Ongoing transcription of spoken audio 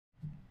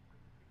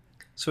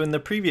So in the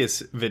previous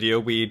video,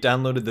 we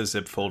downloaded the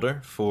zip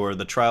folder for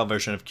the trial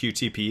version of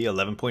QTP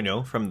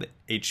 11.0 from the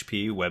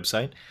HP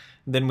website.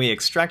 Then we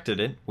extracted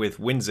it with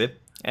WinZip,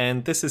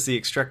 and this is the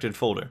extracted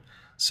folder.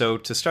 So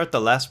to start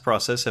the last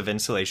process of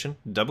installation,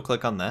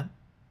 double-click on that,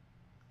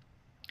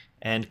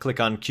 and click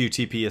on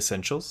QTP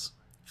Essentials,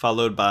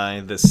 followed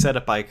by the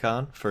setup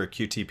icon for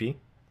QTP.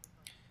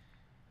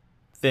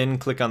 Then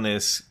click on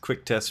this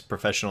Quick Test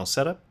Professional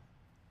Setup,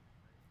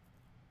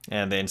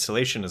 and the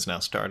installation is now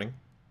starting.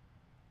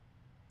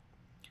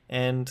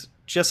 And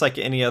just like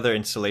any other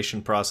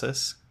installation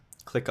process,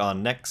 click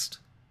on Next,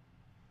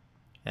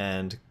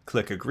 and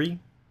click Agree,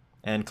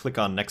 and click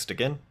on Next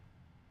again.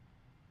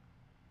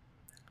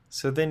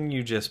 So then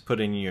you just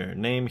put in your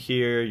name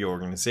here, your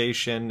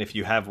organization, if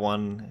you have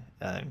one,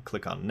 and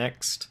click on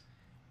Next,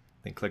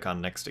 then click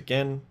on Next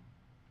again,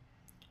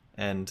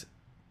 and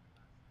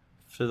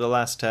for the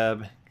last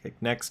tab, click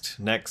Next,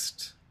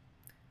 Next,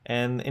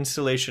 and the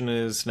installation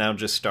is now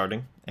just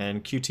starting,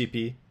 and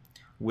QTP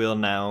will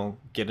now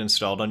get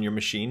installed on your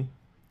machine.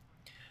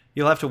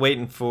 You'll have to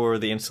wait for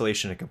the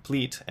installation to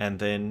complete, and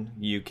then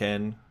you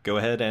can go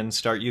ahead and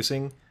start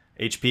using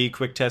HP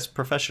Quick Test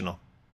Professional.